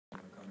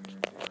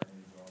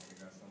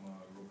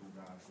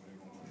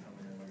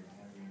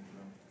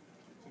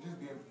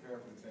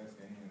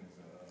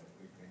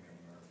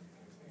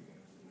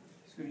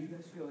Scootie, you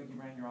guys feel like you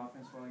ran your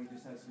offense well? You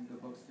just had some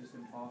good looks, just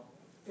didn't fall?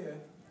 Yeah,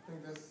 I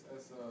think that's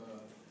what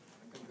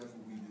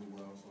we do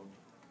well. So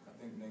I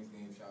think next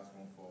game shots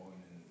won't fall, and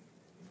then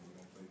we're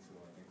gonna play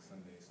till I think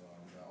Sunday. So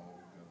we got all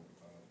week of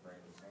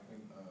practice. So I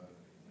think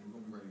we're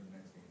gonna be ready for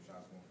next game.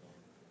 Shots won't fall.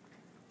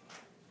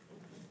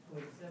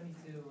 With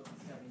 72 of the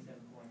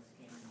 77 points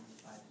came from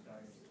 5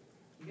 starters.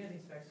 Do you guys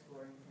expect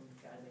scoring from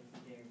guys like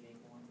TJ or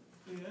Jake Warren?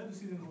 Yeah, as the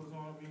season goes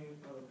on, I mean,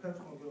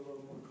 Pep's going to get a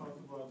little more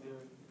comfortable out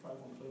there. He's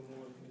probably going to play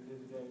more than he did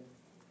today.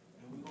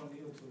 And we're going to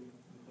need him to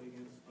play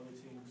against other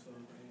teams. So,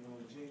 and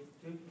Jake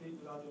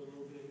was out there a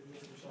little bit. He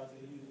missed some shots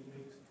that he usually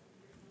makes.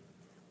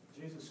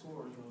 Jake's a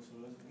scorer, though,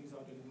 so he's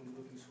out there doing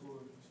looking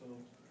scorer. So,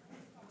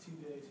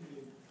 TJ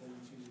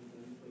doesn't choose it,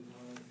 but he plays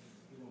hard.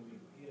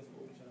 He has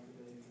some open shots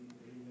today that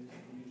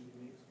he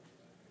usually makes.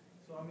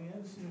 So, I mean,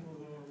 as the season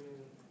goes on, I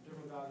mean,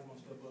 different guys are going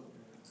to step up. You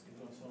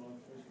know, I saw in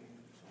the first game,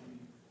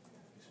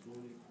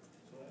 Scootie exploded.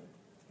 So,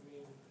 I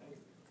mean,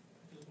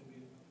 it's just going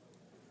to be,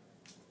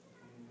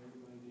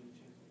 everybody get a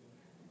chance.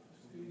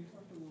 Scootie, you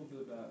talked a little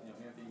bit about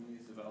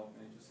Anthony's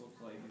development. It just looks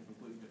like a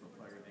completely different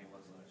player than he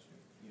was last year.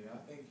 Yeah,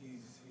 I think he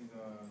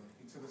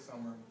took a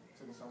summer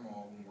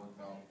off and worked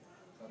out.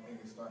 So I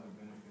think it's starting to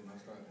benefit.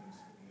 It's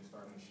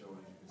starting to show,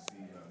 as you can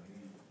see.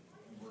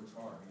 He works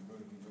hard. He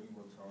really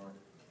works hard.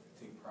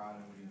 Take pride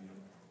in what he do.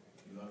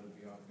 He loves to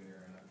be out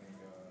there, and I think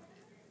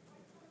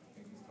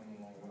he's coming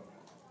along well.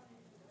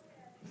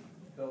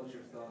 Fellas,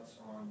 your thoughts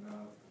on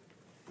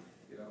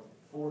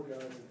 4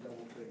 guys in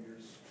double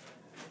figures,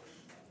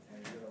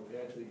 and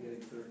Anthony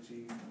getting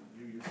 13,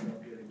 you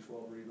yourself getting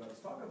 12 rebounds.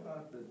 Talk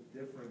about the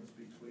difference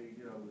between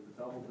with the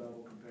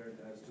double compared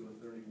to a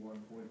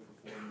 31-point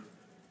performance.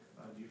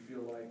 Do you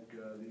feel like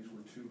these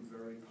were 2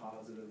 very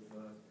positive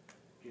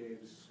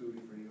games?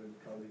 Scootie, for you, and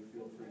Khalif,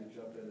 feel free to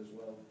jump in as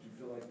well. Do you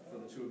feel like for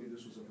the 2 of you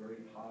this was a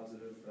very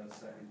positive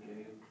second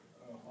game?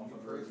 For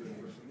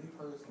me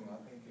personally, I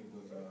think it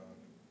was.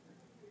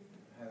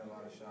 Had a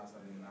lot of shots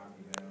I didn't knock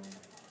him down.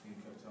 He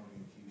kept telling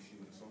me to keep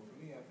shooting. So for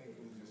me, I think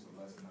it was just a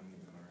lesson I need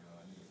to learn.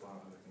 I need to find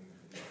other things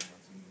to do with my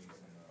teammates,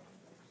 and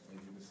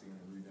as you can see on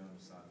the rebound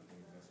side of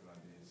things, that's what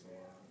I did. So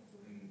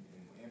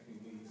and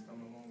Anthony Lee, he's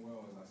coming along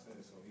well, as I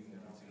said. So he's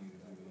going to continue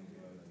to do what he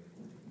does. And I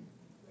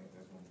think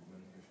that's going to be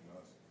beneficial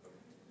to us.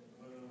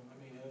 I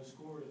mean, as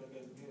scorers, I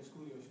guess being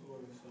Scootie or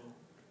scorer. So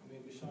I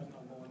mean, if the shot's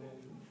not going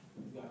in,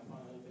 you got to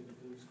find other things to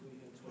do. Scootie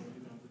had 12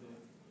 rebounds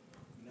today.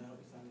 And that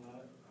helped us out a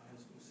lot. I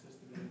had some assists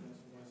today.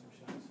 Got some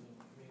shots. So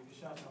I mean, if the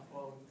shot's not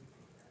falling,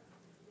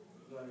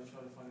 you got to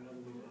try to find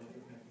another way to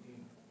impact the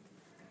game.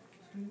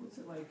 Scootie, what's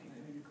it like,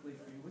 maybe Khalif,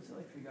 for you, what's it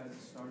like for you guys as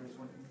starters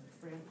when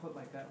Fran put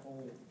like that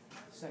whole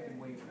second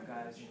wave of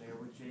guys in there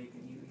with Jake,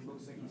 and he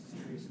looks like he's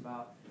serious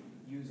about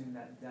using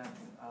that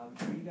depth? Are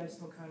you guys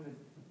still kind of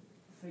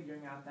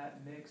figuring out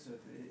that mix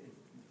of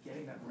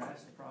getting that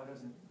rest? Probably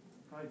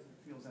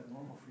feels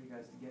abnormal for you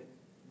guys to get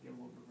a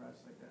little bit of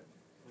rest like that.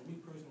 For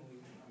me personally,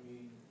 I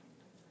mean,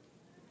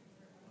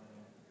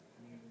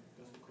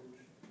 that's the coach.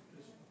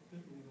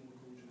 Just believe in the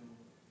coach.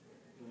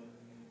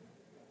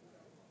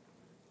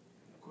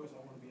 Of course, I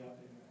want to be out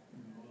there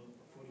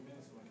 40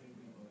 minutes if I can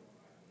be, but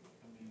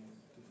I mean,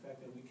 the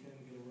fact that we can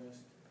get a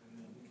rest and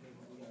that we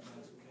got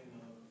guys who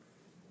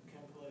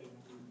can play,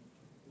 who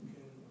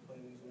can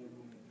play in this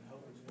level and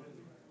help us win.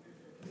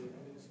 I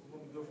mean, it's going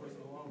to be good for us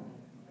in the long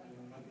run.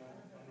 I'm not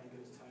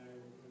get as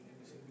tired.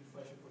 And it's going to be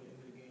fresher for the end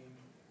of the game.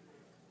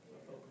 So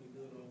I felt pretty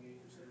good all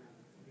game. So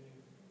I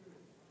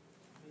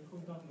mean,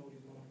 Coach Duncan knows what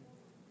he's doing.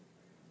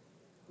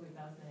 Wait,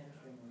 how's the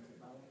hamstring? Was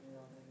it bothering you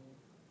all day?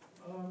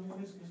 I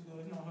mean, it's good.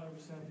 It's not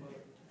 100%, but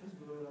it's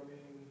good. I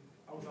mean,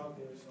 I was out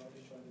there, so I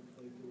just tried to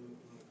play through it.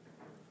 But,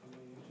 I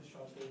mean, just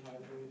try to stay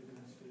hydrated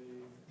and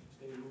stay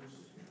loose,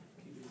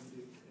 keep it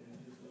easy, and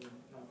just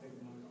not think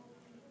about it.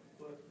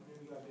 But I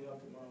mean, we got day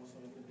off tomorrow,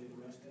 so I have a day to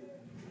rest it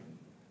and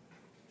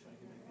try to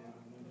get back down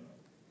on Monday.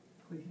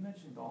 Khalif, you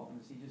mentioned Dalton.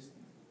 Is he just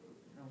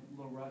a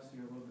little rusty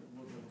or a little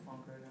bit of a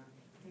funk right now?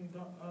 I mean,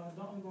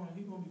 Dalton's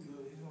he's going to be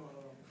good. He's going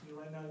to,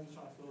 right now he's just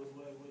trying to feel his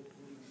way, what he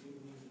needs to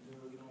do.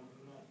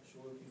 I'm not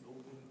sure if he's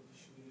open to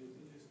shoot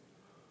it.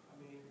 I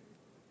mean,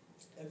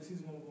 as the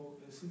season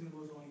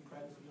goes on, he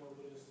practices more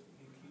with us.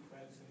 He keep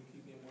practicing, he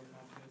keep getting more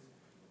confidence.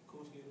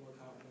 Coach getting more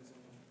confidence,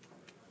 and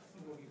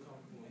he's going to get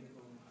comfortable. He's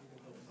going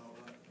to help us out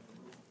a lot.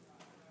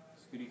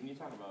 Scootie, can you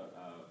talk about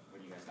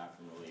what you guys got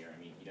from earlier? I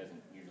mean, he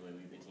doesn't usually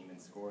lead the team in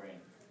scoring.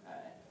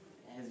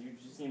 Has you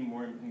just seen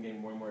him getting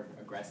more and more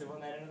aggressive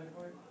on that end of the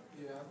court?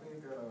 Yeah, I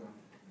think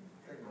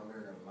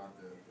Valerie got a lot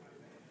to.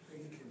 I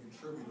think he can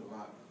contribute a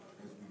lot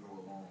as we go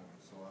along.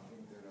 So I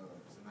think that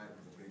tonight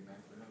was a big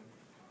night for him.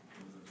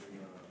 It was a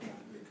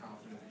big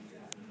confidence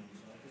booster for him.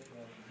 So I think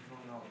he's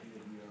going out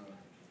here.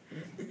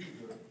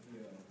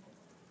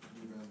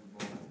 He ran the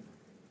ball,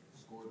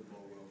 scored the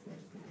ball well for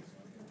us.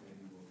 So I think that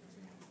he will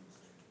continue to do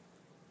so.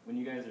 When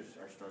you guys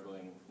are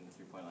struggling from the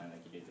three-point line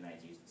like you did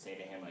tonight, do you say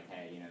to him like,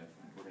 hey, if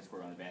we're gonna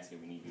score on the basket,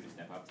 we need you to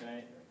step up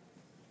tonight?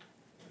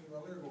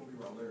 Valerie will be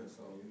Valerie,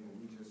 so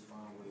we just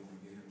find ways to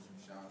get him some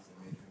shots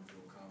and make him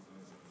feel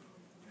confident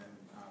and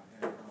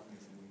have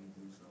confidence in what he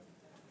do. So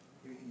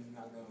he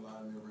knocked down a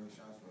lot of mid-range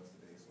shots for us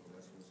today, so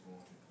that's what's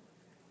going to,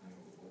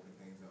 open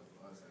things up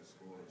for us as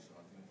scorers. So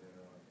I think that,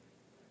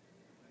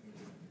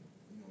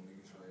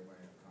 making sure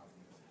everybody has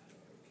confidence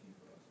is key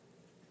for us.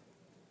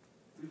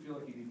 What do you feel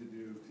like you need to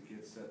do to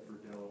get set for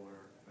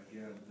Delaware?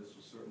 Again, this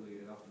was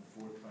certainly an up and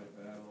forth type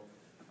battle.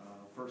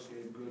 First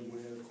game, good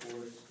win, of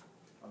course.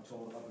 I'm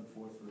told up and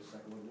forth for the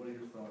second one. What are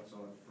your thoughts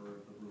on for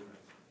the Blue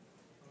Hens?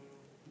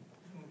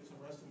 Just gonna get some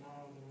rest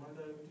tomorrow, and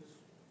Monday we just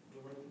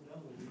get ready for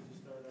Delaware. We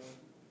just start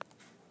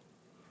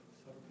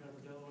preparing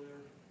for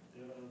Delaware.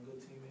 They're a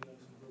good team, they got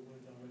some good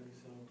wins already,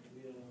 so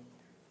we just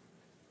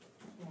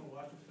gonna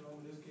watch the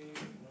film of this game,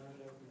 learn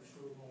that. I'm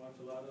sure we're gonna watch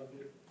a lot of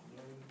it,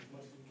 learn as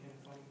much as we can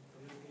from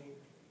this game,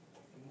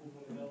 and move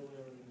on to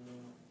Delaware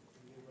and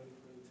get ready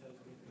for the test.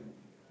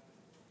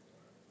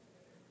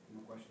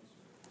 More questions?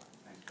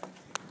 Thanks, Ben.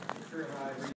 Sure,